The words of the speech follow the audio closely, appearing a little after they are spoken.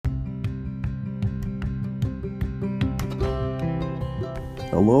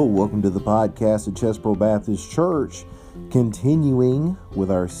Hello, welcome to the podcast at Chesbro Baptist Church, continuing with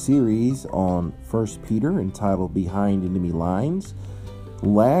our series on 1 Peter entitled Behind Enemy Lines.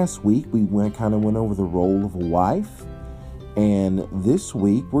 Last week we went over the role of a wife, and this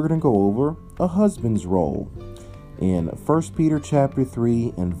week we're going to go over a husband's role in 1 Peter chapter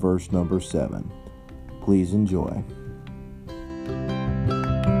 3 and verse number 7. Please enjoy.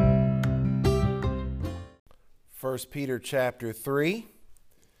 1 Peter chapter 3.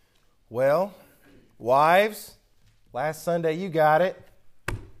 Well, wives, last Sunday you got it.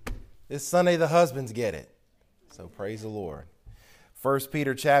 This Sunday the husbands get it. So praise the Lord. 1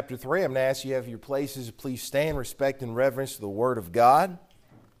 Peter chapter 3, I'm going to ask you to have your places. Please stand, respect and reverence to the Word of God.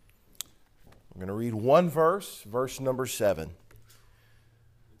 I'm going to read one verse, verse number 7.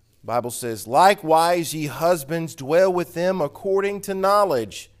 The Bible says, "Likewise, ye husbands, dwell with them according to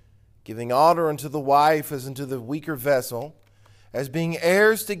knowledge, giving honor unto the wife as unto the weaker vessel, as being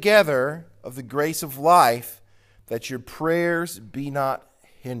heirs together of the grace of life, that your prayers be not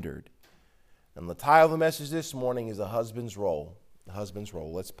hindered." And the title of the message this morning is A Husband's Role. The husband's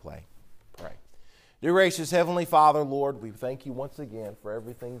role. Let's pray. Dear gracious Heavenly Father, Lord, we thank you once again for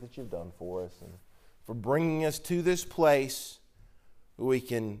everything that you've done for us and for bringing us to this place where we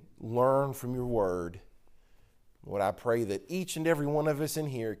can learn from your word. Lord, I pray that each and every one of us in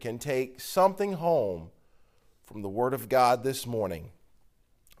here can take something home from the Word of God this morning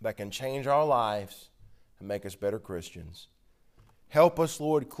that can change our lives and make us better Christians. Help us,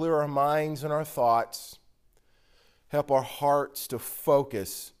 Lord, clear our minds and our thoughts. Help our hearts to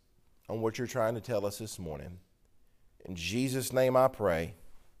focus on what you're trying to tell us this morning. In Jesus' name I pray,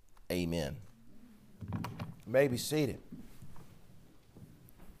 amen. You may be seated.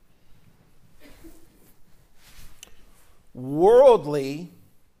 Worldly,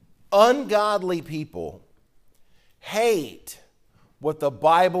 ungodly people hate what the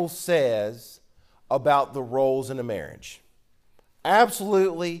Bible says about the roles in a marriage.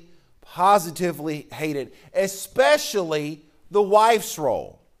 Absolutely, positively hate it, especially the wife's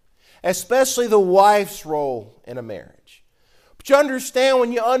role. Especially the wife's role in a marriage. But you understand,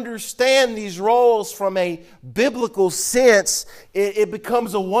 when you understand these roles from a biblical sense, it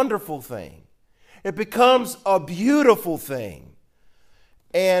becomes a wonderful thing. It becomes a beautiful thing.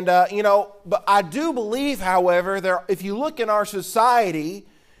 And, but I do believe, however, if you look in our society,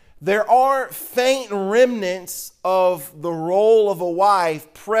 there are faint remnants of the role of a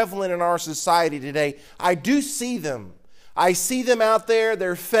wife prevalent in our society today. I do see them. I see them out there.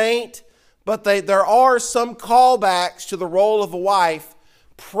 They're faint, but there are some callbacks to the role of a wife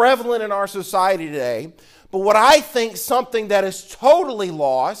prevalent in our society today. But what I think something that is totally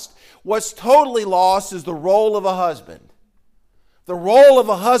lost, what's totally lost is the role of a husband. The role of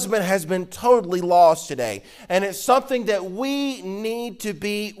a husband has been totally lost today, and it's something that we need to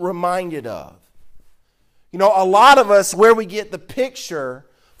be reminded of. You know, a lot of us, where we get the picture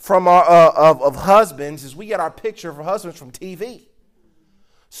from our of husbands is we get our picture of husbands from TV.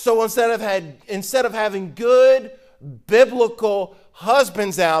 So instead of having good biblical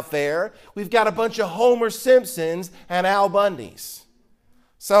husbands out there, we've got a bunch of Homer Simpsons and Al Bundys.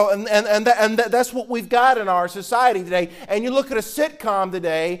 So, and that's what we've got in our society today. And you look at a sitcom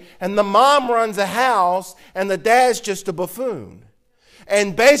today, and the mom runs a house, and the dad's just a buffoon.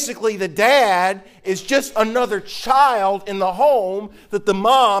 And basically, the dad is just another child in the home that the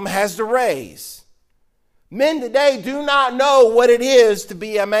mom has to raise. Men today do not know what it is to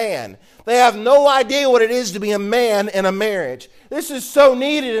be a man. They have no idea what it is to be a man in a marriage. This is so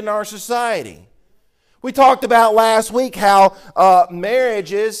needed in our society. We talked about last week how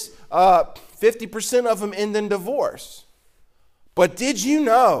marriages, 50% of them end in divorce. But did you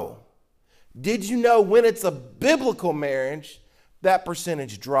know when it's a biblical marriage, that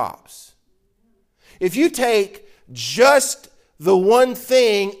percentage drops? If you take just the one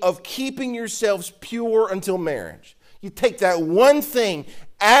thing of keeping yourselves pure until marriage, you take that one thing,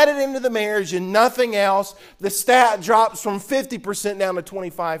 add it into the marriage and nothing else, the stat drops from 50% down to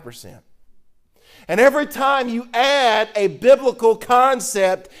 25%. And every time you add a biblical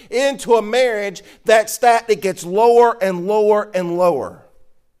concept into a marriage, that stat, it gets lower and lower and lower.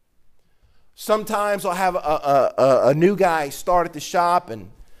 Sometimes I'll have a new guy start at the shop, and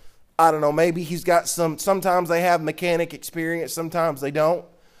I don't know, maybe he's got sometimes they have mechanic experience, sometimes they don't.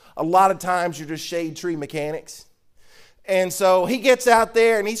 A lot of times you're just shade tree mechanics. And so he gets out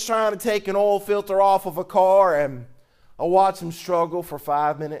there and he's trying to take an oil filter off of a car, and I'll watch him struggle for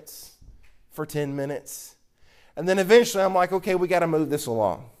 5 minutes. For 10 minutes. And then eventually I'm like, okay, we got to move this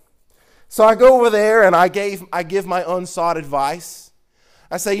along. So I go over there and I give my unsought advice.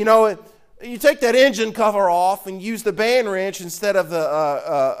 I say, you know, You take that engine cover off and use the band wrench instead of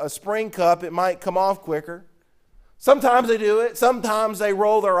a spring cup, it might come off quicker. Sometimes they do it. Sometimes they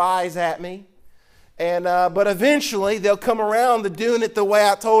roll their eyes at me. But eventually they'll come around to doing it the way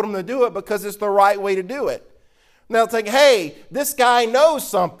I told them to do it because it's the right way to do it. And they'll think, hey, this guy knows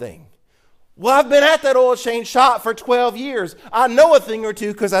something. Well, I've been at that oil change shop for 12 years. I know a thing or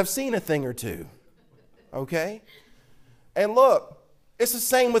two because I've seen a thing or two. Okay? And look, it's the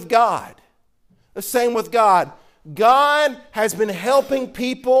same with God. The same with God. God has been helping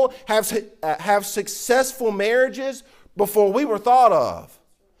people have successful marriages before we were thought of.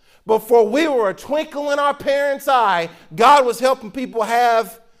 Before we were a twinkle in our parents' eye, God was helping people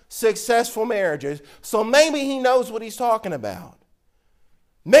have successful marriages. So maybe he knows what he's talking about.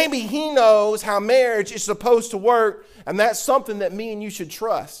 Maybe he knows how marriage is supposed to work, and that's something that me and you should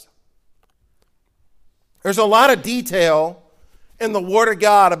trust. There's a lot of detail in the Word of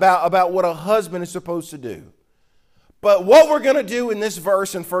God about what a husband is supposed to do. But what we're going to do in this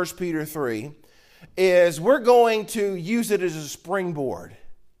verse in 1 Peter 3 is we're going to use it as a springboard.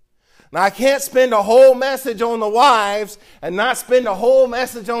 Now, I can't spend a whole message on the wives and not spend a whole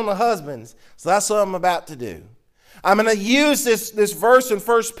message on the husbands. So that's what I'm about to do. I'm going to use this verse in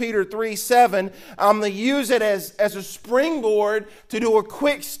 1 Peter 3:7. I'm going to use it as a springboard to do a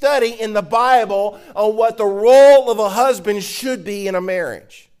quick study in the Bible on what the role of a husband should be in a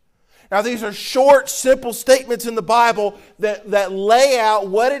marriage. Now, these are short, simple statements in the Bible that lay out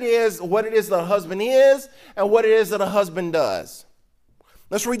what it is that a husband is and what it is that a husband does.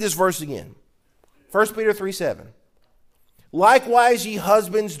 Let's read this verse again. 1 Peter 3:7. Likewise, ye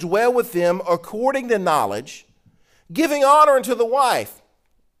husbands, dwell with them according to knowledge, giving honor unto the wife,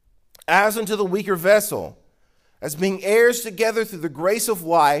 as unto the weaker vessel, as being heirs together through the grace of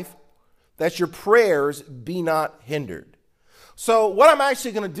life, that your prayers be not hindered. So what I'm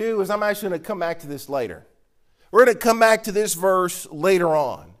actually going to do is I'm actually going to come back to this later. We're going to come back to this verse later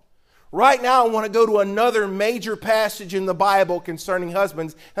on. Right now, I want to go to another major passage in the Bible concerning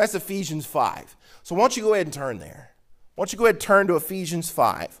husbands. That's Ephesians 5. So why don't you go ahead and turn there? Why don't you go ahead and turn to Ephesians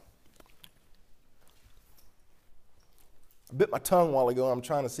 5. I bit my tongue a while ago. I'm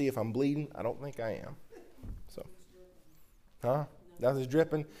trying to see if I'm bleeding. I don't think I am. So, That was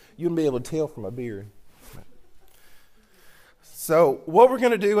dripping. You wouldn't be able to tell from my beard. So what we're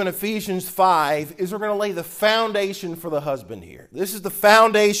going to do in Ephesians 5 is we're going to lay the foundation for the husband here. This is the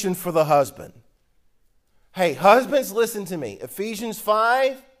foundation for the husband. Hey, husbands, listen to me. Ephesians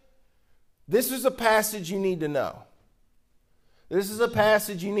 5, this is a passage you need to know. This is a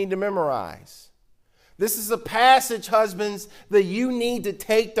passage you need to memorize. This is a passage, husbands, that you need to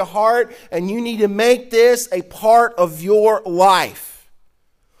take to heart, and you need to make this a part of your life.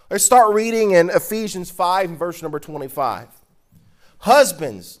 Let's start reading in Ephesians 5 and verse number 25.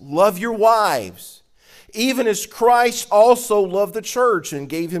 Husbands, love your wives, even as Christ also loved the church and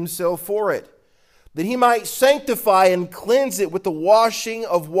gave himself for it, that he might sanctify and cleanse it with the washing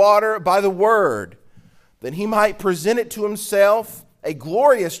of water by the word, that he might present it to himself a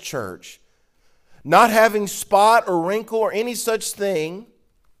glorious church, not having spot or wrinkle or any such thing,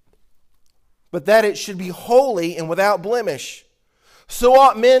 but that it should be holy and without blemish. So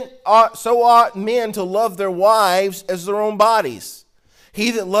ought men to love their wives as their own bodies.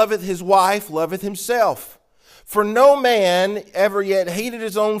 He that loveth his wife loveth himself. For no man ever yet hated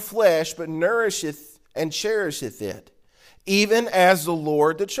his own flesh, but nourisheth and cherisheth it, even as the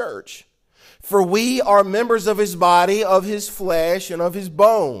Lord the church. For we are members of his body, of his flesh, and of his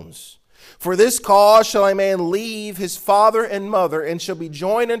bones. For this cause shall a man leave his father and mother, and shall be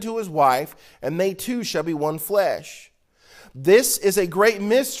joined unto his wife, and they two shall be one flesh. This is a great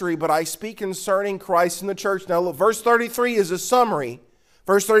mystery, but I speak concerning Christ and the church. Now look, verse 33 is a summary.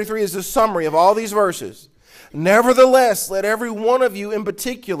 Verse 33 is a summary of all these verses. Nevertheless, let every one of you in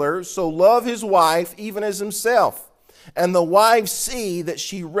particular so love his wife even as himself, and the wife see that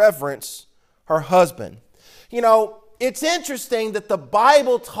she reverence her husband. You know, it's interesting that the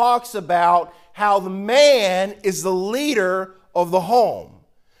Bible talks about how the man is the leader of the home.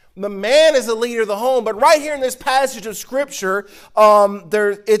 The man is the leader of the home. But right here in this passage of Scripture,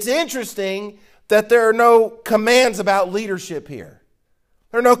 it's interesting that there are no commands about leadership here.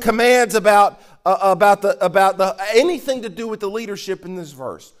 There are no commands about anything to do with the leadership in this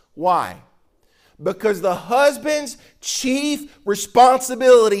verse. Why? Because the husband's chief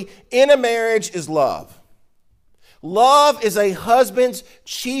responsibility in a marriage is love. Love is a husband's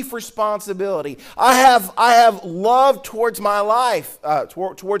chief responsibility. I have love towards my life,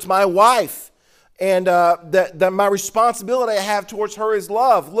 towards my wife, and that my responsibility I have towards her is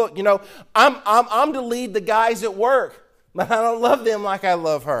love. Look, you know, I'm to lead the guys at work, but I don't love them like I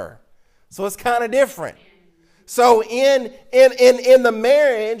love her. So it's kind of different. So in the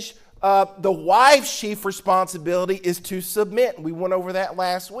marriage, the wife's chief responsibility is to submit. We went over that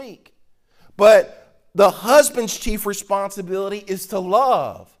last week. But the husband's chief responsibility is to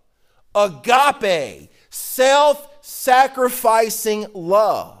love. Agape, self-sacrificing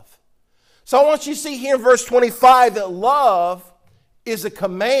love. So I want you to see here in verse 25 that love is a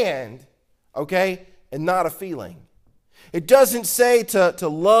command, okay, and not a feeling. It doesn't say to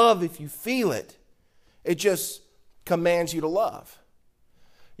love if you feel it. It just commands you to love.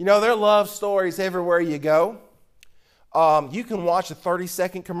 You know, there are love stories everywhere you go. You can watch a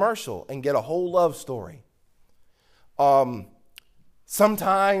 30-second commercial and get a whole love story.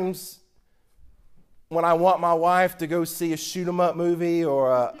 Sometimes when I want my wife to go see a shoot-'em-up movie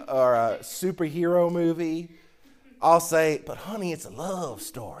or a superhero movie, I'll say, but honey, it's a love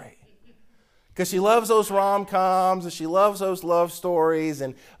story. Because she loves those rom-coms and she loves those love stories.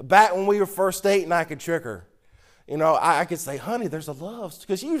 And back when we were first dating, I could trick her. You know, I could say, honey, there's a love story.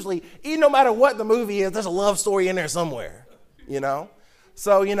 Because usually, no matter what the movie is, there's a love story in there somewhere, you know.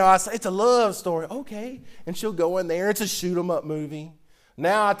 So, I say, it's a love story. Okay. And she'll go in there. It's a shoot-'em-up movie.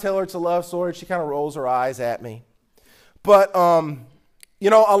 Now I tell her it's a love story. She kind of rolls her eyes at me. But, a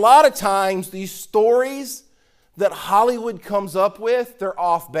lot of times these stories that Hollywood comes up with, they're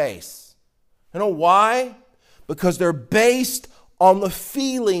off base. You know why? Because they're based on the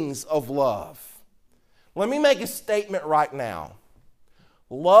feelings of love. Let me make a statement right now.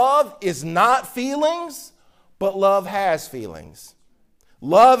 Love is not feelings, but love has feelings.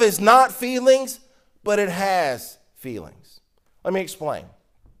 Love is not feelings, but it has feelings. Let me explain.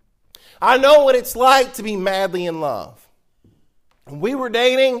 I know what it's like to be madly in love. When we were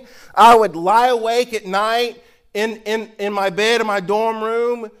dating, I would lie awake at night in my bed in my dorm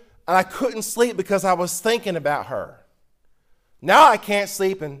room, and I couldn't sleep because I was thinking about her. Now I can't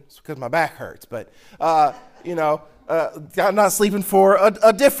sleep, and it's because my back hurts. But, I'm not sleeping for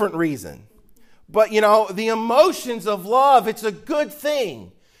a different reason. But, the emotions of love, it's a good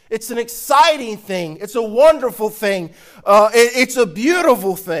thing. It's an exciting thing. It's a wonderful thing. It's a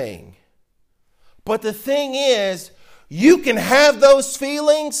beautiful thing. But the thing is, you can have those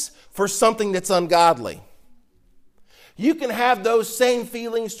feelings for something that's ungodly. You can have those same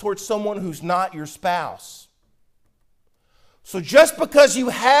feelings towards someone who's not your spouse. So just because you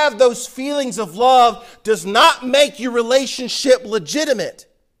have those feelings of love does not make your relationship legitimate.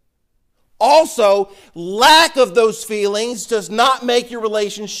 Also, lack of those feelings does not make your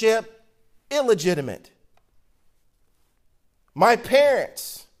relationship illegitimate. My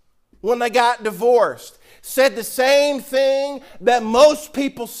parents, when they got divorced, said the same thing that most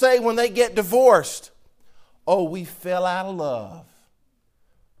people say when they get divorced. Oh, we fell out of love.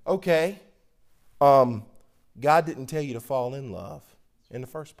 Okay. God didn't tell you to fall in love in the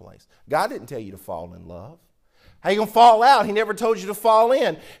first place. God didn't tell you to fall in love. How you going to fall out? He never told you to fall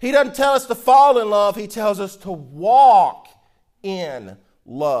in. He doesn't tell us to fall in love. He tells us to walk in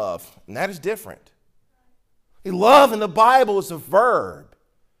love. And that is different. Love in the Bible is a verb.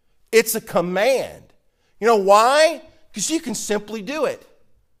 It's a command. You know why? Because you can simply do it.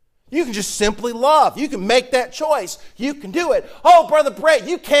 You can just simply love. You can make that choice. You can do it. Oh, Brother Brett,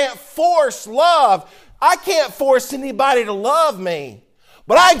 you can't force love. I can't force anybody to love me,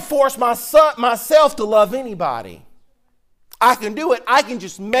 but I can force myself to love anybody. I can do it. I can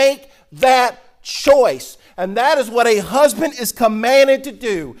just make that choice. And that is what a husband is commanded to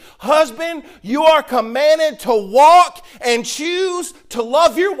do. Husband, you are commanded to walk and choose to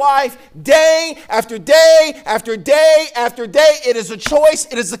love your wife day after day after day after day. It is a choice.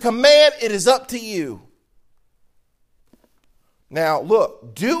 It is a command. It is up to you. Now,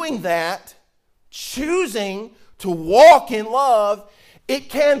 look, doing that, choosing to walk in love, it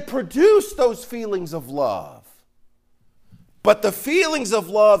can produce those feelings of love. But the feelings of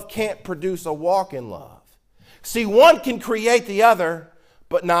love can't produce a walk in love. See, one can create the other,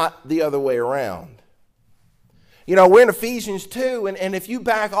 but not the other way around. We're in Ephesians 2, and if you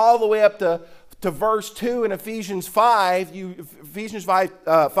back all the way up to verse 2 in Ephesians 5, Ephesians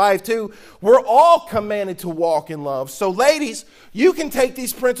 5:2, we're all commanded to walk in love. So ladies, you can take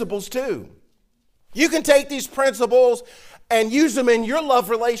these principles too. You can take these principles and use them in your love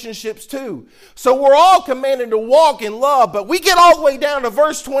relationships too. So we're all commanded to walk in love, but we get all the way down to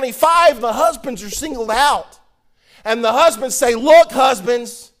verse 25, the husbands are singled out. And the husbands say, look,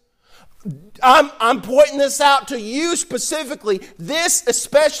 husbands, I'm pointing this out to you specifically. This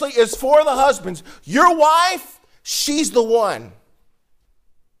especially is for the husbands. Your wife, she's the one.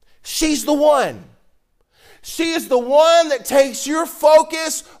 She's the one. She is the one that takes your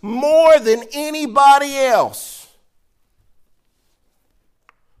focus more than anybody else.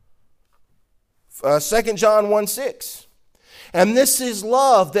 2 John 1:6. And this is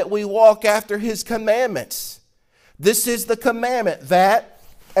love, that we walk after his commandments. This is the commandment, that,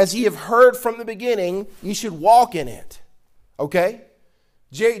 as ye have heard from the beginning, ye should walk in it. Okay?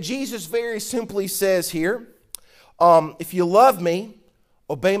 Jesus very simply says here, if you love me,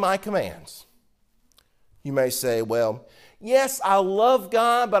 obey my commands. You may say, well, yes, I love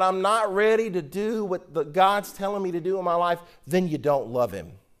God, but I'm not ready to do what God's telling me to do in my life. Then you don't love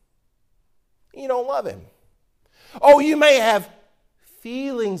him. You don't love him. Oh, you may have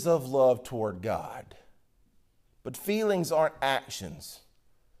feelings of love toward God, but feelings aren't actions.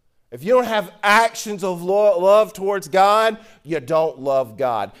 If you don't have actions of love towards God, you don't love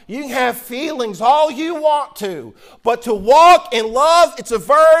God. You can have feelings all you want to, but to walk in love, it's a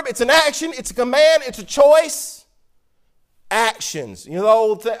verb, it's an action, it's a command, it's a choice. Actions. You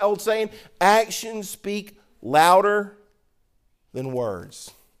know the old saying, actions speak louder than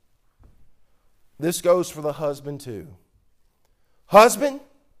words. This goes for the husband too. Husband,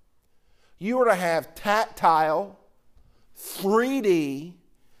 you are to have tactile, 3D,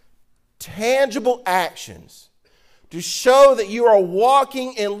 tangible actions to show that you are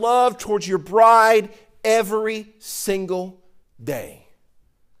walking in love towards your bride every single day.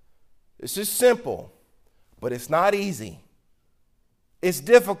 This is simple, but it's not easy. It's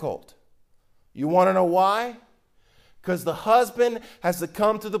difficult. You want to know why? Because the husband has to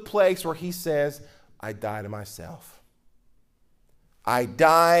come to the place where he says, I die to myself. I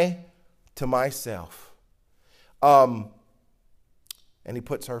die to myself. And he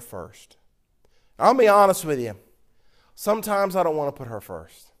puts her first. I'll be honest with you. Sometimes I don't want to put her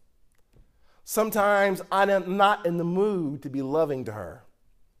first. Sometimes I'm not in the mood to be loving to her.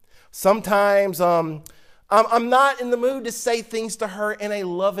 Sometimes I'm not in the mood to say things to her in a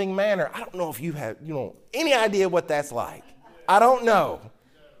loving manner. I don't know if you have, any idea what that's like. I don't know.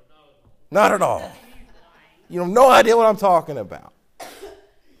 Not at all. You have no idea what I'm talking about.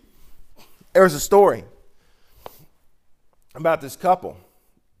 There was a story about this couple.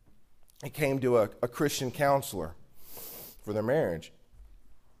 It came to a Christian counselor for their marriage.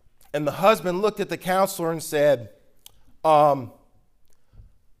 And the husband looked at the counselor and said,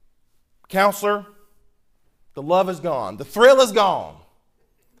 Counselor, the love is gone. The thrill is gone.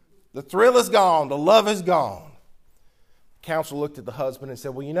 The thrill is gone. The love is gone. The counselor looked at the husband and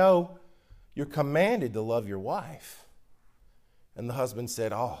said, well, you're commanded to love your wife. And the husband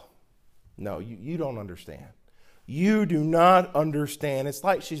said, oh, no, you don't understand. You do not understand. It's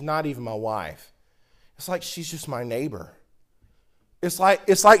like she's not even my wife. It's like she's just my neighbor. It's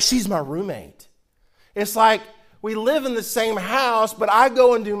like she's my roommate. It's like we live in the same house, but I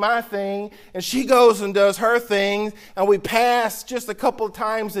go and do my thing, and she goes and does her thing, and we pass just a couple of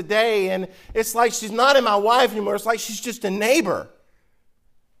times a day, and it's like she's not in my wife anymore. It's like she's just a neighbor.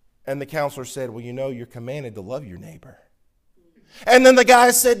 And the counselor said, well, you're commanded to love your neighbor. And then the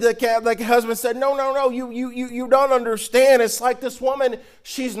guy said, the husband said, no, you don't understand. It's like this woman,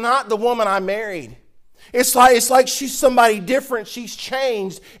 she's not the woman I married. It's like she's somebody different. She's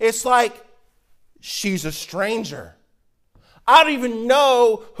changed. It's like she's a stranger. I don't even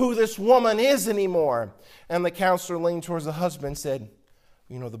know who this woman is anymore. And the counselor leaned towards the husband and said,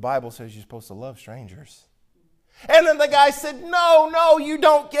 the Bible says you're supposed to love strangers. And then the guy said, no, you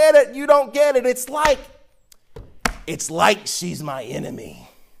don't get it. You don't get it. It's like she's my enemy.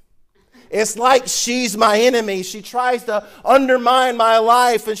 It's like she's my enemy. She tries to undermine my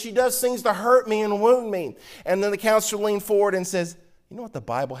life, and she does things to hurt me and wound me. And then the counselor leaned forward and says, you know what the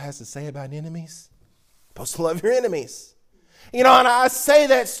Bible has to say about enemies? You're supposed to love your enemies. And I say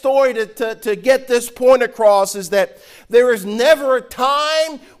that story to get this point across, is that there is never a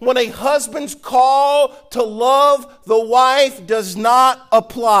time when a husband's call to love the wife does not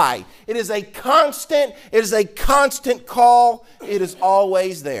apply. It is a constant call. It is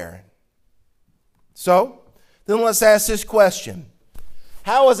always there. So, then let's ask this question.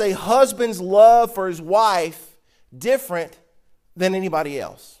 How is a husband's love for his wife different than anybody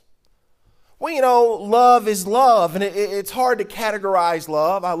else? Well, love is love, and it's hard to categorize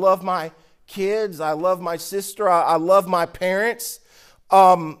love. I love my kids. I love my sister. I love my parents.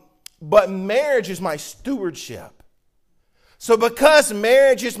 But marriage is my stewardship. So because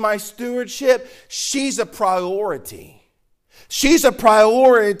marriage is my stewardship, she's a priority. She's a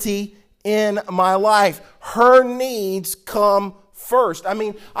priority in my life. Her needs come first. I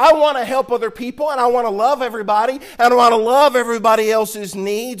want to help other people, and I want to love everybody, and I want to love everybody else's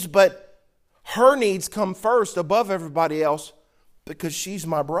needs, but her needs come first above everybody else because she's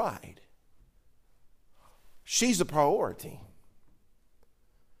my bride. She's a priority.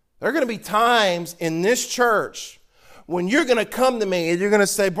 There are going to be times in this church when you're going to come to me and you're going to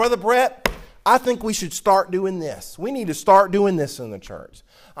say, Brother Brett, I think we should start doing this. We need to start doing this in the church.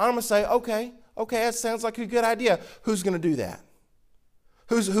 I'm going to say, okay, that sounds like a good idea. Who's going to do that?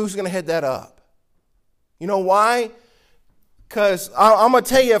 Who's going to head that up? You know why? Because I'm going to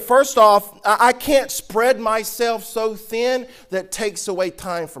tell you, first off, I can't spread myself so thin that takes away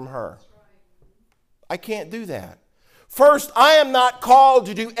time from her. I can't do that. First, I am not called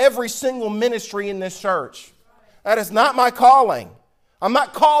to do every single ministry in this church. That is not my calling. I'm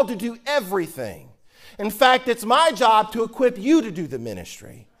not called to do everything. In fact, it's my job to equip you to do the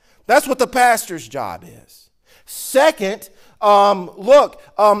ministry. That's what the pastor's job is. Second,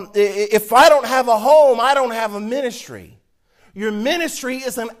 if I don't have a home, I don't have a ministry. Your ministry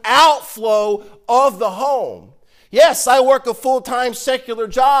is an outflow of the home. Yes, I work a full-time secular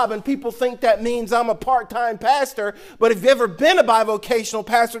job, and people think that means I'm a part-time pastor, but if you've ever been a bivocational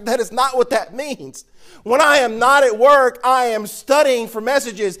pastor, that is not what that means. When I am not at work, I am studying for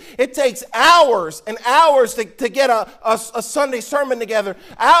messages. It takes hours and hours to get a Sunday sermon together,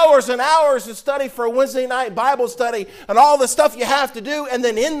 hours and hours to study for a Wednesday night Bible study, and all the stuff you have to do. And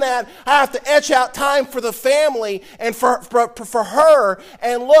then in that, I have to etch out time for the family and for her.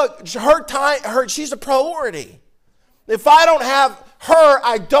 And look, she's a priority. If I don't have her,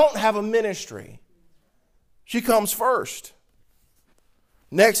 I don't have a ministry. She comes first.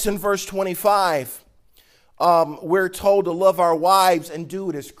 Next in verse 25, we're told to love our wives and do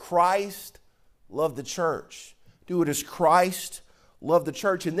it as Christ loved the church. Do it as Christ loved the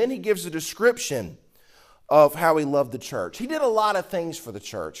church. And then he gives a description of how he loved the church. He did a lot of things for the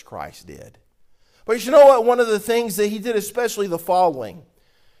church, Christ did. But you know what? One of the things that he did, especially the following.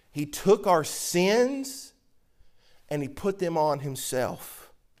 He took our sins and he put them on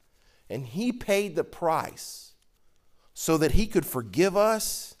himself. And he paid the price so that he could forgive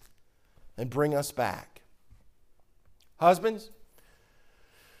us and bring us back. Husbands,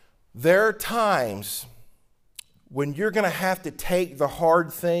 there are times when you're going to have to take the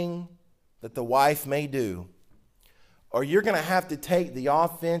hard thing that the wife may do, or you're going to have to take the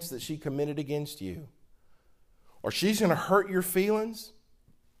offense that she committed against you, or she's going to hurt your feelings,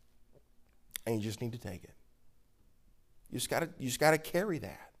 and you just need to take it. You just got to carry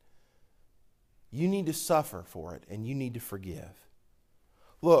that. You need to suffer for it, and you need to forgive.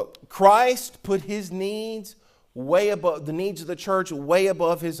 Look, Christ put his needs way above the needs of the church, way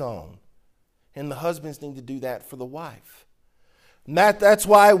above his own, and the husbands need to do that for the wife. And that's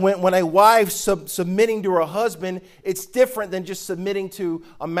why when a wife submitting to her husband, it's different than just submitting to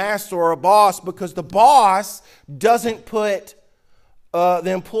a master or a boss, because the boss doesn't put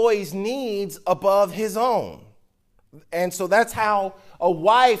the employee's needs above his own. And so that's how a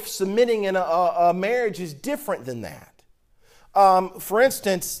wife submitting in a marriage is different than that. For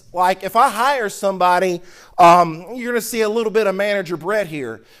instance, like if I hire somebody, you're going to see a little bit of Manager Brett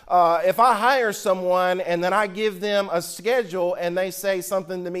here. If I hire someone and then I give them a schedule and they say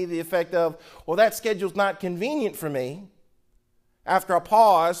something to me to the effect of, well, that schedule's not convenient for me. After I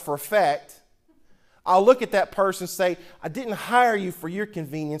pause for effect, I'll look at that person and say, I didn't hire you for your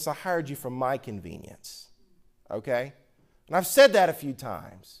convenience. I hired you for my convenience. Okay? And I've said that a few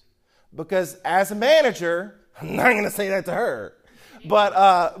times because as a manager, I'm not going to say that to her.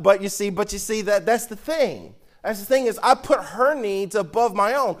 But you see that's the thing. That's the thing is I put her needs above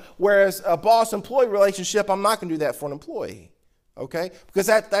my own. Whereas a boss-employee relationship, I'm not going to do that for an employee. Okay? Because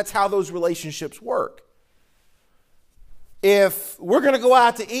that's how those relationships work. If we're going to go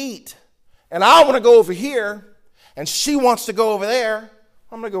out to eat and I want to go over here and she wants to go over there,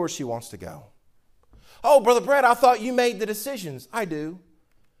 I'm going to go where she wants to go. Oh, Brother Brett, I thought you made the decisions. I do.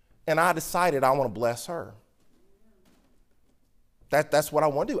 And I decided I want to bless her. That's what I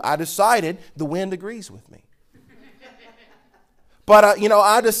want to do. I decided the wind agrees with me. But,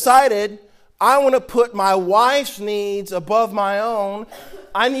 I decided I want to put my wife's needs above my own.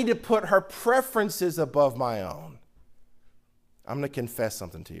 I need to put her preferences above my own. I'm going to confess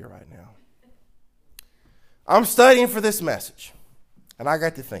something to you right now. I'm studying for this message, and I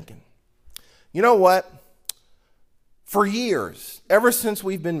got to thinking, you know what? For years, ever since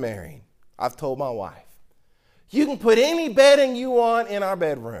we've been married, I've told my wife, you can put any bedding you want in our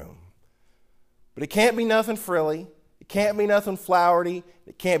bedroom, but it can't be nothing frilly, it can't be nothing flowery,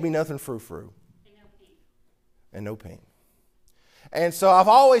 it can't be nothing frou-frou. And no paint. And so I've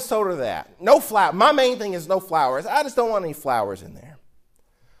always told her that. No flower. My main thing is no flowers. I just don't want any flowers in there.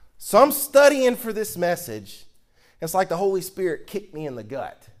 So I'm studying for this message. It's like the Holy Spirit kicked me in the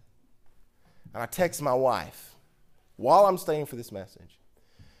gut. And I text my wife while I'm studying for this message.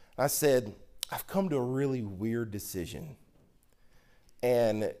 I said, I've come to a really weird decision.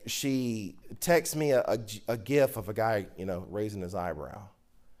 And she texts me a gif of a guy, raising his eyebrow.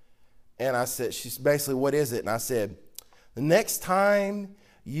 And I said, she's basically, what is it? And I said, the next time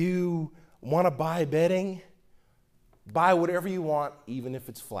you want to buy bedding, buy whatever you want, even if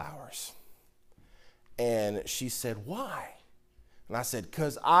it's flowers. And she said, why? And I said,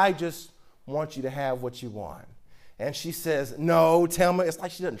 because I just want you to have what you want. And she says, no, tell me. It's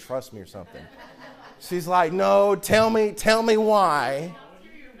like she doesn't trust me or something. She's like, no, tell me why.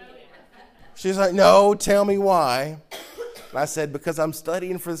 She's like, no, tell me why. And I said, because I'm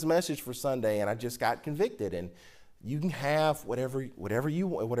studying for this message for Sunday, and I just got convicted. And you can have whatever you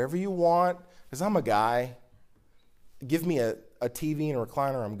want, because I'm a guy. Give me a TV and a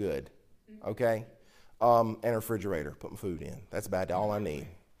recliner, I'm good. Okay? And a refrigerator, put my food in. That's about all I need.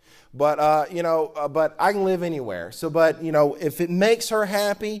 But but I can live anywhere. So, but if it makes her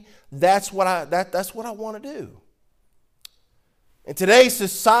happy, that's what I want to do. In today's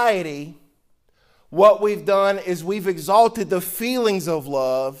society, what we've done is we've exalted the feelings of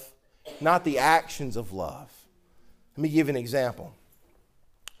love, not the actions of love. Let me give you an example.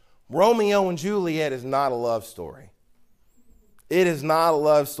 Romeo and Juliet is not a love story. It is not a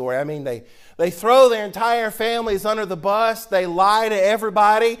love story. I mean, they throw their entire families under the bus. They lie to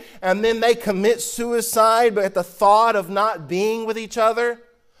everybody. And then they commit suicide at the thought of not being with each other.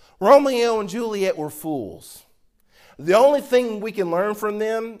 Romeo and Juliet were fools. The only thing we can learn from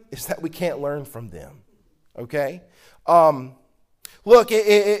them is that we can't learn from them. Okay? Look,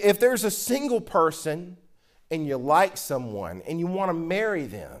 if there's a single person and you like someone and you want to marry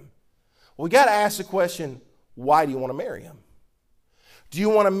them, we got to ask the question, why do you want to marry them? Do you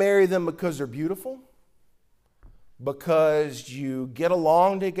want to marry them because they're beautiful? Because you get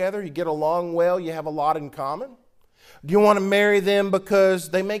along together, you get along well, you have a lot in common? Do you want to marry them because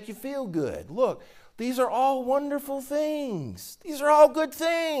they make you feel good? Look, these are all wonderful things. These are all good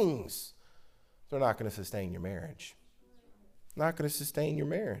things. They're not going to sustain your marriage. Not going to sustain your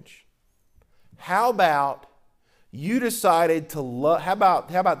marriage. How about you decided to love, how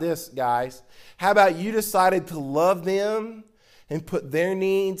about this, guys? How about you decided to love them and put their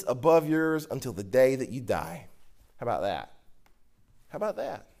needs above yours until the day that you die? How about that? How about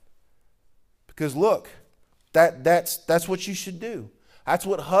that? Because look, that's what you should do. That's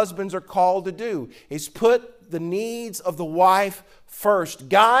what husbands are called to do, is put the needs of the wife first.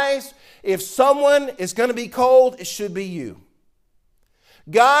 Guys, if someone is going to be cold, it should be you.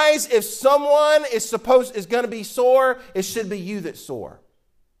 Guys, if someone is going to be sore, it should be you that's sore.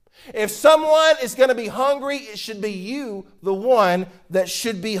 If someone is going to be hungry, it should be you, the one that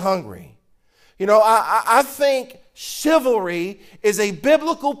should be hungry. I think chivalry is a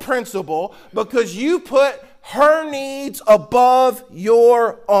biblical principle because you put her needs above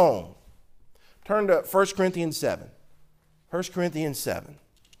your own. Turn to 1 Corinthians 7. 1 Corinthians 7.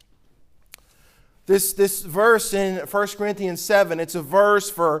 This verse in 1 Corinthians 7, it's a verse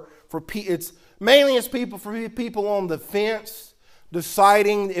for people on the fence,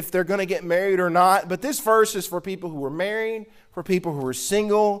 deciding if they're going to get married or not. But this verse is for people who are married, for people who are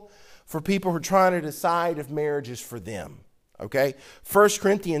single, for people who are trying to decide if marriage is for them. Okay? 1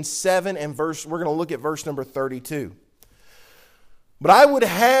 Corinthians 7 and we're going to look at verse number 32. But I would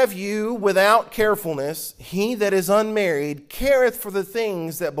have you without carefulness, he that is unmarried careth for the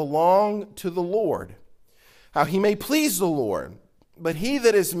things that belong to the Lord, how he may please the Lord. But he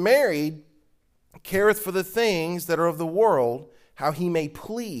that is married careth for the things that are of the world, how he may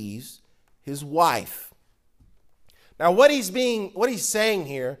please his wife. Now, what he's saying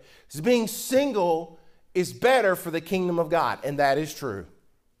here is being single is better for the kingdom of God, and that is true.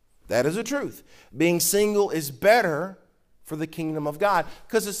 That is the truth. Being single is better for the kingdom of God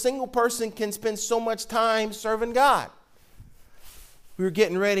because a single person can spend so much time serving God. We were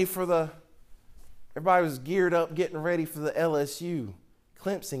getting ready everybody was geared up getting ready for the LSU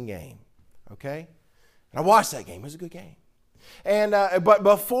Clemson game, okay? And I watched that game. It was a good game. And but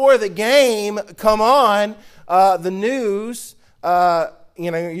before the game come on, the news,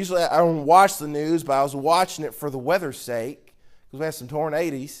 usually I don't watch the news, but I was watching it for the weather's sake because we had some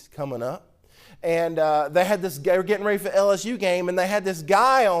tornadoes coming up. And they were getting ready for the LSU game, and they had this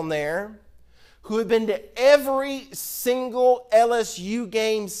guy on there who had been to every single LSU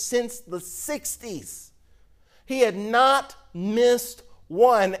game since the 60s. He had not missed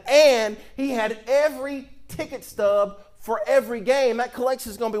one, and he had every ticket stub for every game. That collection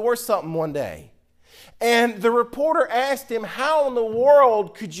is going to be worth something one day. And the reporter asked him, how in the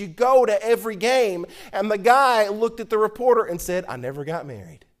world could you go to every game? And the guy looked at the reporter and said, I never got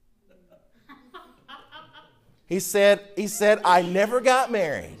married. He said, I never got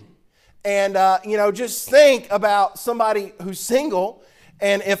married. And, just think about somebody who's single,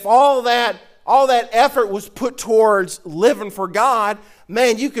 and if all that effort was put towards living for God,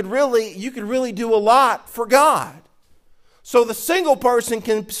 man, you could really do a lot for God. So the single person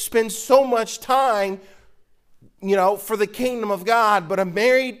can spend so much time, for the kingdom of God, but a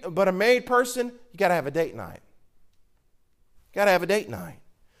married person, you got to have a date night. Got to have a date night.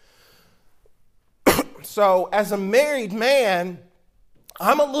 So as a married man,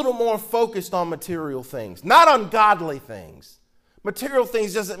 I'm a little more focused on material things, not on godly things. Material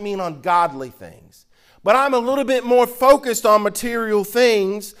things doesn't mean on godly things. But I'm a little bit more focused on material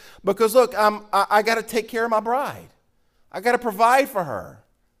things because, look, I got to take care of my bride. I got to provide for her.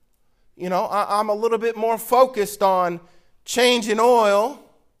 I'm a little bit more focused on changing oil,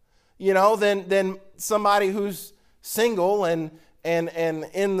 than somebody who's single and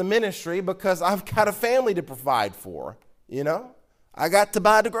in the ministry because I've got a family to provide for, I got to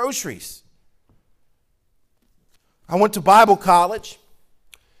buy the groceries. I went to Bible college,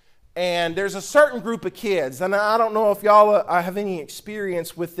 and there's a certain group of kids, and I don't know if y'all have any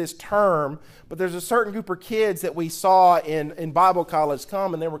experience with this term, but there's a certain group of kids that we saw in Bible college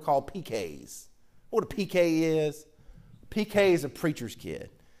come, and they were called PKs. What a PK is? PK is a preacher's kid.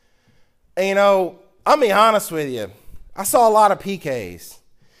 And, I'll be honest with you. I saw a lot of PKs.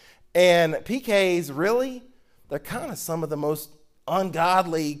 And PKs, really, they're kind of some of the most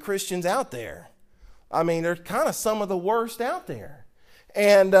ungodly Christians out there. I mean, they're kind of some of the worst out there.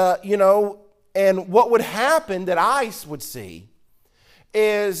 And, and what would happen that I would see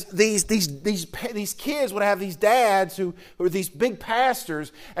is these kids would have these dads who were these big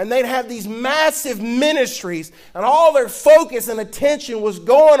pastors, and they'd have these massive ministries, and all their focus and attention was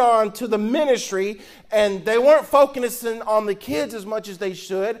going on to the ministry, and they weren't focusing on the kids as much as they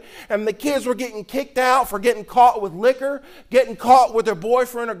should, and the kids were getting kicked out for getting caught with liquor, getting caught with their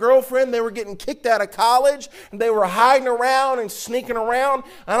boyfriend or girlfriend. They were getting kicked out of college, and they were hiding around and sneaking around,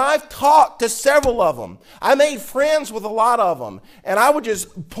 and I've talked to several of them. I made friends with a lot of them, and I would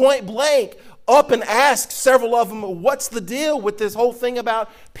just point blank up and ask several of them, what's the deal with this whole thing about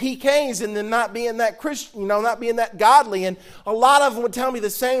PKs and then not being that Christian, not being that godly? And a lot of them would tell me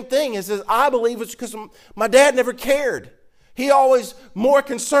the same thing. It says, I believe it's because my dad never cared. He always more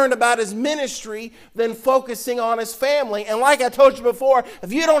concerned about his ministry than focusing on his family. And like I told you before,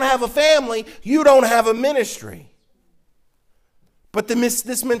 if you don't have a family, you don't have a ministry. But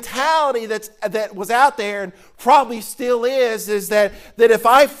this mentality that was out there and probably still is that if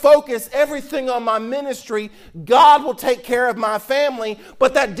I focus everything on my ministry, God will take care of my family.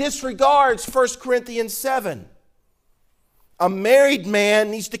 But that disregards 1 Corinthians 7. A married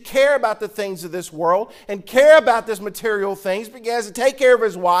man needs to care about the things of this world and care about this material things, but he has to take care of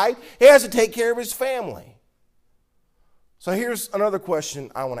his wife. He has to take care of his family. So here's another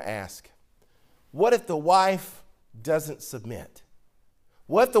question I want to ask. What if the wife doesn't submit?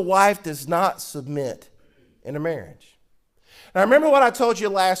 What if the wife does not submit in a marriage? Now, remember what I told you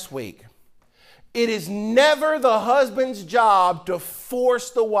last week. It is never the husband's job to force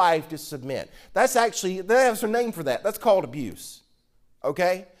the wife to submit. They have a name for that. That's called abuse.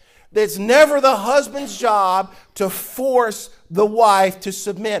 Okay? It's never the husband's job to force the wife to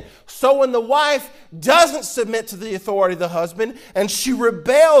submit. So when the wife doesn't submit to the authority of the husband and she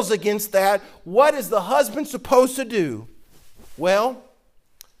rebels against that, what is the husband supposed to do? Well,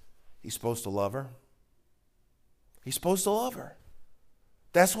 he's supposed to love her. He's supposed to love her.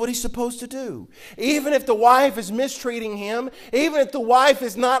 That's what he's supposed to do. Even if the wife is mistreating him, even if the wife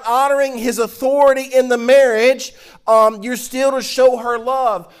is not honoring his authority in the marriage, you're still to show her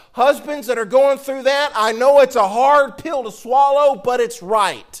love. Husbands that are going through that, I know it's a hard pill to swallow, but it's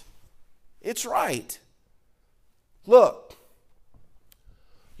right. It's right. Look,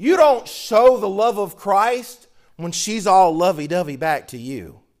 you don't show the love of Christ when she's all lovey-dovey back to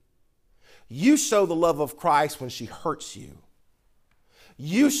you. You show the love of Christ when she hurts you.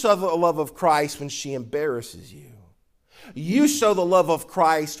 You show the love of Christ when she embarrasses you. You show the love of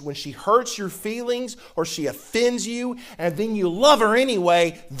Christ when she hurts your feelings or she offends you, and then you love her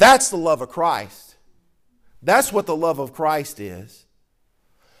anyway. That's the love of Christ. That's what the love of Christ is.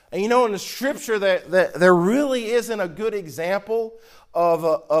 And in the scripture that there really isn't a good example of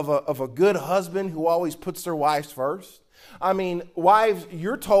a good husband who always puts their wives first. I mean, wives,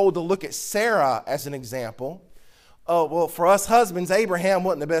 you're told to look at Sarah as an example. Oh, well, for us husbands, Abraham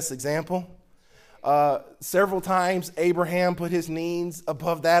wasn't the best example. Several times, Abraham put his needs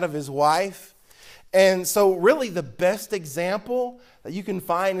above that of his wife. And so really the best example that you can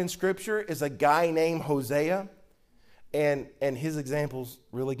find in Scripture is a guy named Hosea. And his example's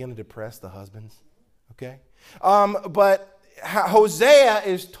really going to depress the husbands, okay? But Hosea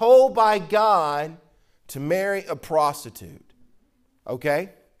is told by God to marry a prostitute, okay?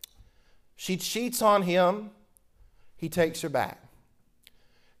 She cheats on him. He takes her back.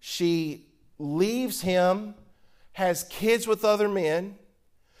 She leaves him, has kids with other men,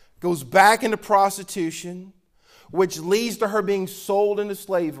 goes back into prostitution, which leads to her being sold into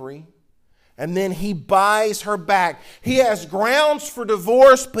slavery. And then he buys her back. He has grounds for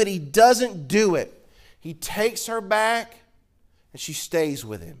divorce, but he doesn't do it. He takes her back, and she stays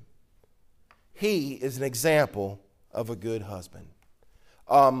with him. He is an example of a good husband.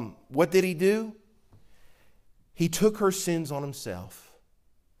 What did he do? He took her sins on himself.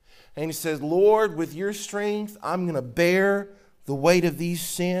 And he says, Lord, with your strength, I'm going to bear the weight of these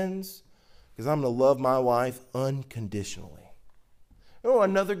sins because I'm going to love my wife unconditionally.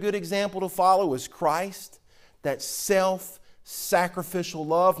 Another good example to follow is Christ, that self-sacrificial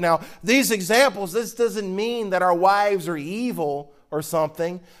love. Now, these examples, this doesn't mean that our wives are evil or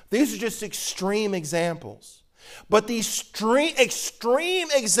something. These are just extreme examples. But these extreme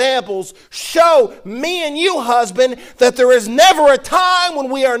examples show me and you, husband, that there is never a time when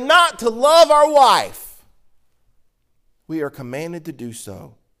we are not to love our wife. We are commanded to do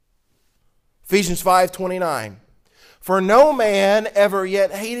so. Ephesians 5:29. For no man ever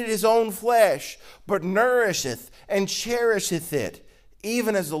yet hated his own flesh, but nourisheth and cherisheth it,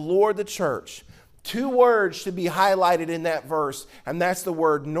 even as the Lord the church. Two words should be highlighted in that verse, and that's the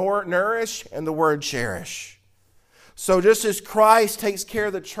word nourish and the word cherish. So just as Christ takes care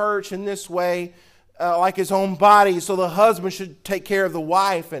of the church in this way, like his own body, so the husband should take care of the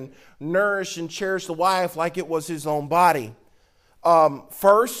wife and nourish and cherish the wife like it was his own body.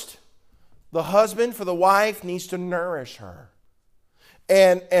 First, the husband for the wife needs to nourish her.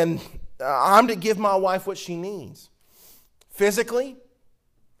 And I'm to give my wife what she needs. Physically,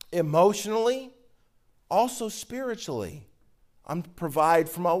 emotionally, also spiritually. I'm to provide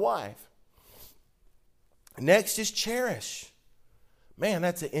for my wife. Next is cherish. Man,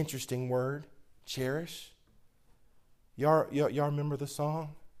 that's an interesting word. Cherish. Y'all remember the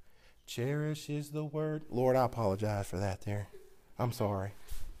song? Cherish is the word. Lord, I apologize for that there. I'm sorry.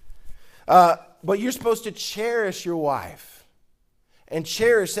 But you're supposed to cherish your wife. And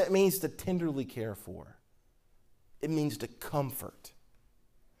cherish, that means to tenderly care for. It means to comfort.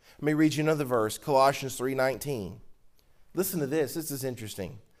 Let me read you another verse, Colossians 3:19. Listen to this. This is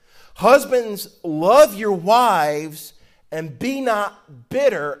interesting. Husbands, love your wives and be not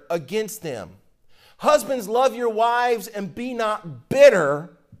bitter against them. Husbands, love your wives and be not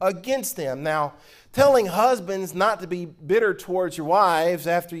bitter against them. Now, telling husbands not to be bitter towards your wives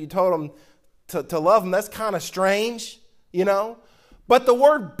after you told them to love them, that's kind of strange, you know. But the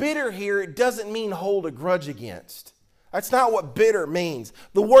word bitter here, it doesn't mean hold a grudge against. That's not what bitter means.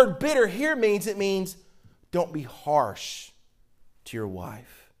 The word bitter here means don't be harsh to your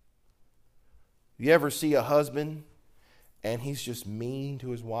wife. You ever see a husband and he's just mean to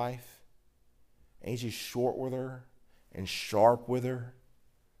his wife? And he's just short with her and sharp with her?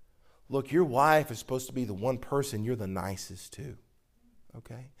 Look, your wife is supposed to be the one person you're the nicest to.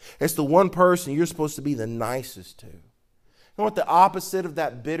 Okay? It's the one person you're supposed to be the nicest to. You know what the opposite of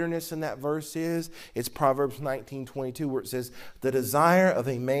that bitterness in that verse is? It's Proverbs 19:22, where it says, the desire of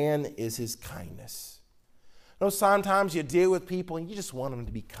a man is his kindness. You know, sometimes you deal with people and you just want them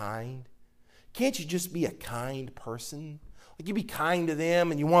to be kind. Can't you just be a kind person? Like you be kind to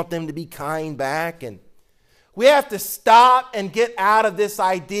them and you want them to be kind back. And we have to stop and get out of this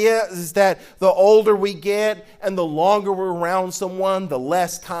idea is that the older we get and the longer we're around someone, the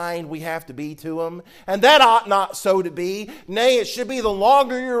less kind we have to be to them. And that ought not so to be. Nay, it should be the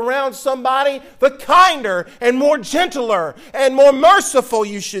longer you're around somebody, the kinder and more gentler and more merciful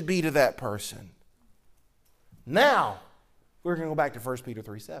you should be to that person. Now, we're going to go back to 1 Peter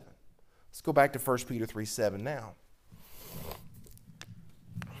 3:7. Let's go back to 1 Peter 3:7 now.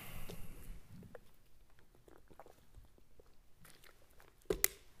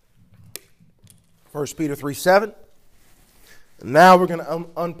 1 Peter 3:7. Now we're going to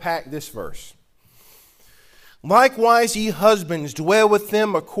unpack this verse. Likewise, ye husbands, dwell with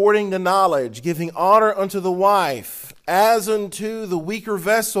them according to knowledge, giving honor unto the wife, as unto the weaker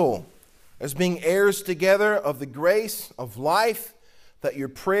vessel, as being heirs together of the grace of life, that your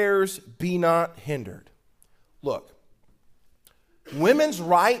prayers be not hindered. Look, women's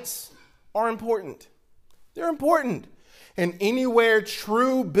rights are important. They're important. And anywhere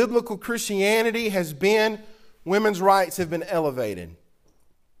true biblical Christianity has been, women's rights have been elevated.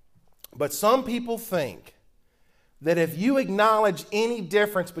 But some people think that if you acknowledge any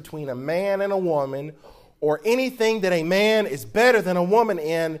difference between a man and a woman, or anything that a man is better than a woman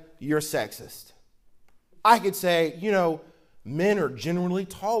in, you're sexist. I could say, men are generally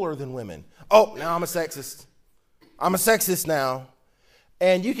taller than women. Oh, now I'm a sexist. I'm a sexist now.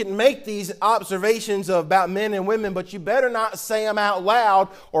 And you can make these observations about men and women, but you better not say them out loud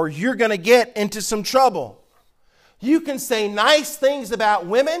or you're going to get into some trouble. You can say nice things about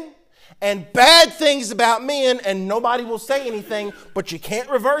women and bad things about men, and nobody will say anything, but you can't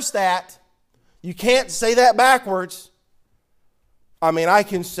reverse that. You can't say that backwards. I mean, I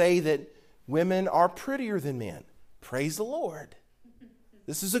can say that women are prettier than men. Praise the Lord.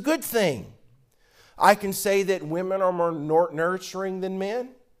 This is a good thing. I can say that women are more nurturing than men.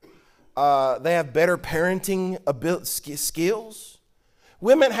 They have better parenting skills.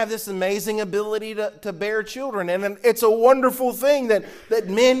 Women have this amazing ability to bear children, and it's a wonderful thing that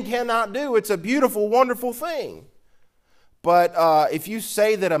men cannot do. It's a beautiful, wonderful thing. But if you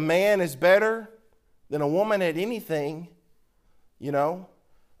say that a man is better than a woman at anything,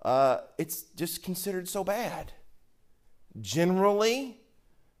 it's just considered so bad. Generally,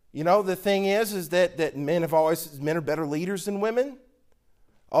 the thing is that men are better leaders than women.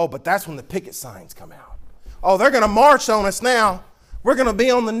 Oh, but that's when the picket signs come out. Oh, they're going to march on us now. We're going to be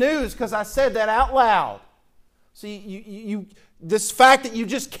on the news because I said that out loud. See, this fact that you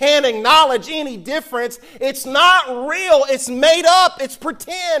just can't acknowledge any difference, it's not real. It's made up. It's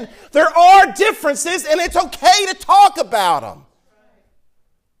pretend. There are differences, and it's okay to talk about them.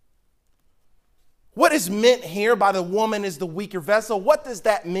 What is meant here by the woman is the weaker vessel? What does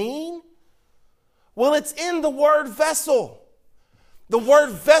that mean? Well, it's in the word vessel. The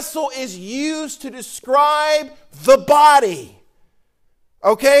word vessel is used to describe the body.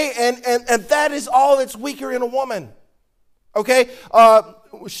 Okay? And that is all that's weaker in a woman. Okay?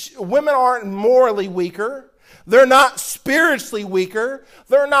 Women aren't morally weaker. They're not spiritually weaker.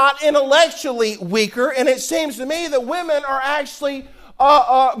 They're not intellectually weaker. And it seems to me that women are actually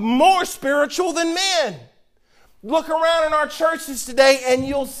more spiritual than men. Look around in our churches today and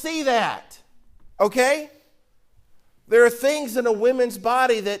you'll see that. Okay? There are things in a woman's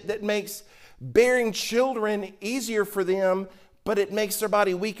body that makes bearing children easier for them, but it makes their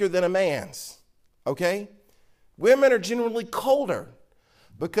body weaker than a man's. Okay? Women are generally colder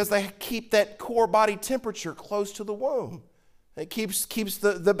because they keep that core body temperature close to the womb. It keeps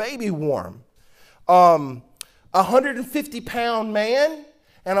the baby warm. 150-pound man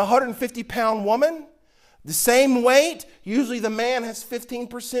and a 150-pound woman, the same weight, usually the man has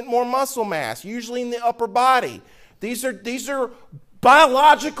 15% more muscle mass, usually in the upper body. These are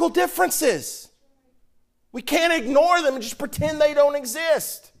biological differences. We can't ignore them and just pretend they don't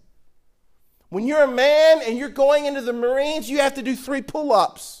exist. When you're a man and you're going into the Marines, you have to do 3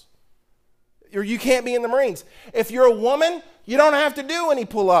 pull-ups, or you can't be in the Marines. If you're a woman, you don't have to do any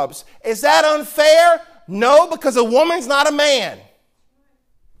pull-ups. Is that unfair? No, because a woman's not a man.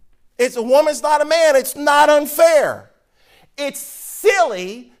 A woman's not a man. It's not unfair. It's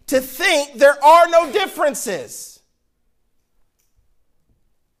silly to think there are no differences.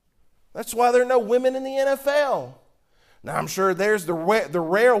 That's why there are no women in the NFL. Now, I'm sure there's the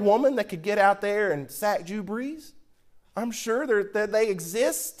rare woman that could get out there and sack Drew Brees. I'm sure that they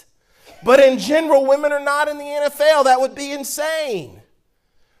exist. But in general, women are not in the NFL. That would be insane.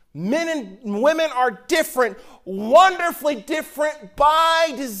 Men and women are different, wonderfully different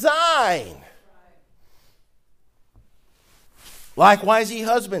by design. Likewise, ye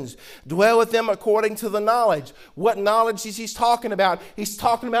husbands, dwell with them according to the knowledge. What knowledge is he talking about? He's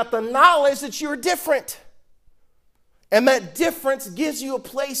talking about the knowledge that you're different. And that difference gives you a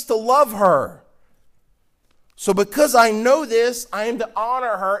place to love her. So because I know this, I am to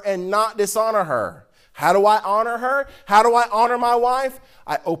honor her and not dishonor her. How do I honor her? How do I honor my wife?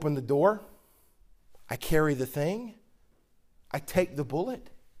 I open the door. I carry the thing. I take the bullet.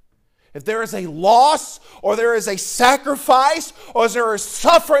 If there is a loss or there is a sacrifice or there is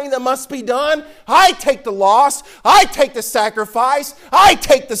suffering that must be done, I take the loss, I take the sacrifice, I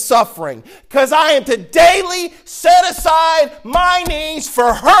take the suffering, because I am to daily set aside my needs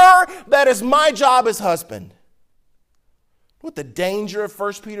for her. That is my job as husband. What the danger of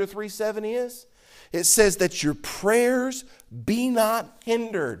 1 Peter 3:7 is? It says that your prayers be not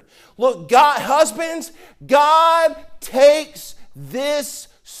hindered. Look, husbands, God takes this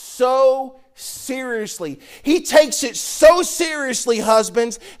so seriously. He takes it so seriously,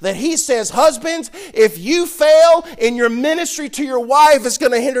 husbands, that he says, husbands, if you fail in your ministry to your wife, it's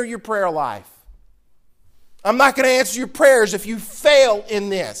going to hinder your prayer life. I'm not going to answer your prayers if you fail in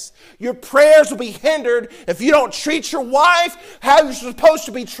this. Your prayers will be hindered if you don't treat your wife how you're supposed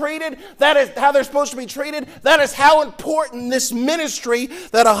to be treated. That is how they're supposed to be treated. That is how important this ministry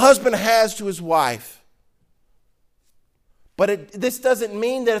that a husband has to his wife. But this doesn't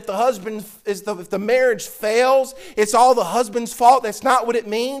mean that if the marriage fails, it's all the husband's fault. That's not what it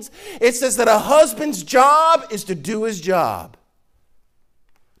means. It says that a husband's job is to do his job.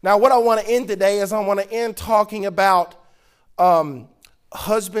 Now, what I want to end today is I want to end talking about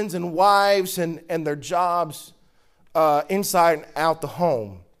husbands and wives and their jobs inside and out the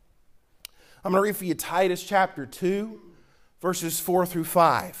home. I'm going to read for you Titus chapter 2, verses 4 through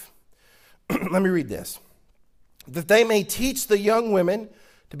 5. Let me read this. That they may teach the young women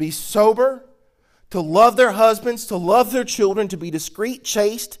to be sober, to love their husbands, to love their children, to be discreet,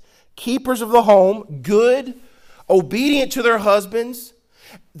 chaste, keepers of the home, good, obedient to their husbands,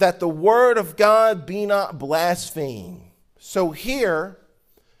 that the word of God be not blasphemed. So here,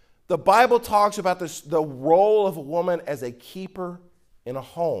 the Bible talks about the role of a woman as a keeper in a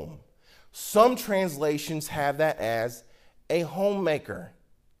home. Some translations have that as a homemaker.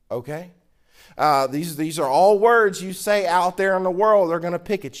 Okay? These are all words you say out there in the world, they're going to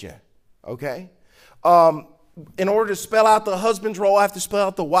pick at you. Okay? In order to spell out the husband's role, I have to spell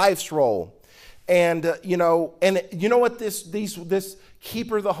out the wife's role. And you know what this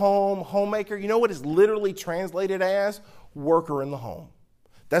keeper of the home, homemaker, you know what is literally translated as? Worker in the home.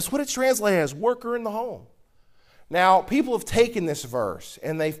 That's what it's translated as, worker in the home. Now, people have taken this verse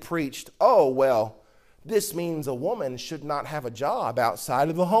and they've preached, oh, well, this means a woman should not have a job outside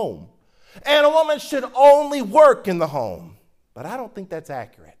of the home. And a woman should only work in the home. But I don't think that's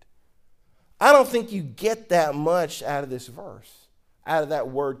accurate. I don't think you get that much out of this verse, out of that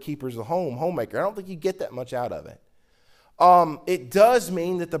word keepers of the home, homemaker. I don't think you get that much out of it. It does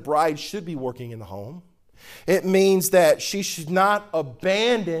mean that the bride should be working in the home. It means that she should not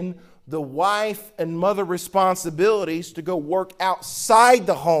abandon the wife and mother responsibilities to go work outside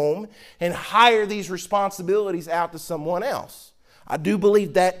the home and hire these responsibilities out to someone else. I do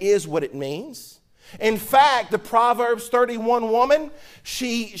believe that is what it means. In fact, the Proverbs 31 woman,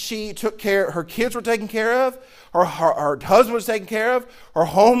 she took care, her kids were taken care of, her husband was taken care of, her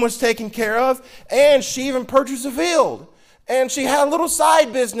home was taken care of, and she even purchased a field. And she had a little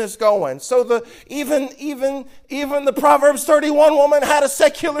side business going. So even the Proverbs 31 woman had a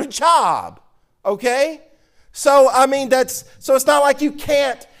secular job. Okay? So I mean so it's not like you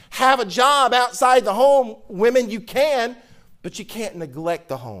can't have a job outside the home. Women, you can, but you can't neglect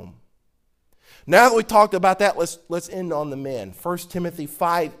the home. Now that we talked about that, let's end on the men. 1 Timothy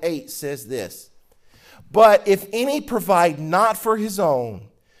 5:8 says this. But if any provide not for his own,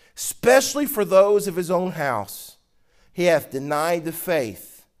 especially for those of his own house, he hath denied the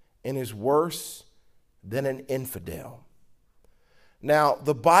faith and is worse than an infidel. Now,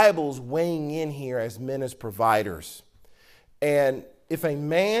 the Bible's weighing in here as men as providers. And if a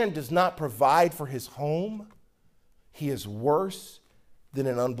man does not provide for his home, he is worse than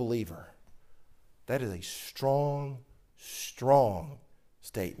an unbeliever. That is a strong, strong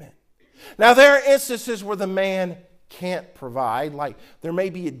statement. Now, there are instances where the man can't provide, like there may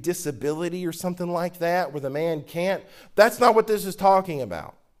be a disability or something like that where the man can't. That's not what this is talking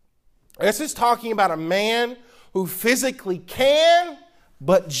about. This is talking about a man who physically can,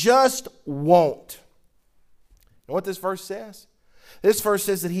 but just won't. And what this verse says? This verse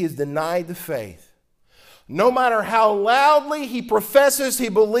says that he has denied the faith. No matter how loudly he professes he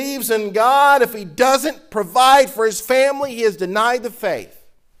believes in God, if he doesn't provide for his family, he has denied the faith.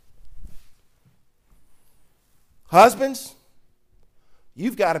 Husbands,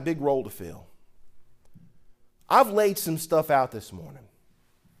 you've got a big role to fill. I've laid some stuff out this morning.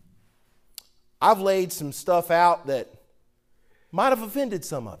 I've laid some stuff out that might have offended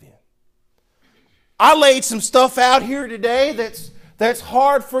some of you. I laid some stuff out here today that's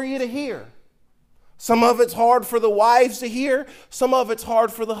hard for you to hear. Some of it's hard for the wives to hear. Some of it's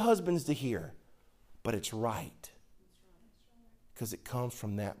hard for the husbands to hear. But it's right. Because it comes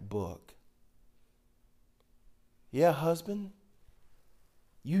from that book. Yeah, husband,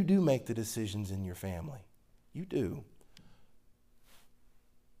 you do make the decisions in your family. You do.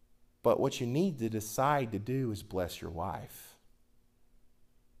 But what you need to decide to do is bless your wife.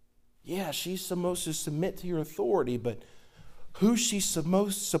 Yeah, she's supposed to submit to your authority, but who she's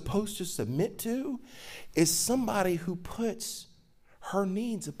supposed to submit to is somebody who puts her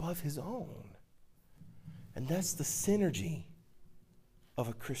needs above his own. And that's the synergy of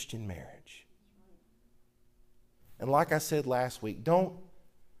a Christian marriage. And like I said last week, don't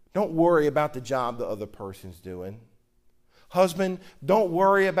worry about the job the other person's doing. Husband, don't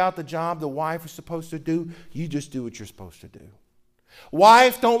worry about the job the wife is supposed to do. You just do what you're supposed to do.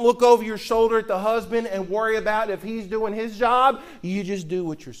 Wife, don't look over your shoulder at the husband and worry about if he's doing his job. You just do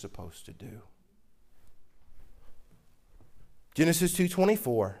what you're supposed to do. Genesis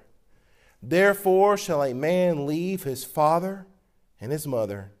 2:24. Therefore shall a man leave his father and his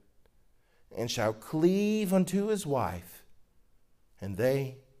mother, and shall cleave unto his wife, and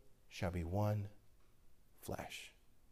they shall be one flesh.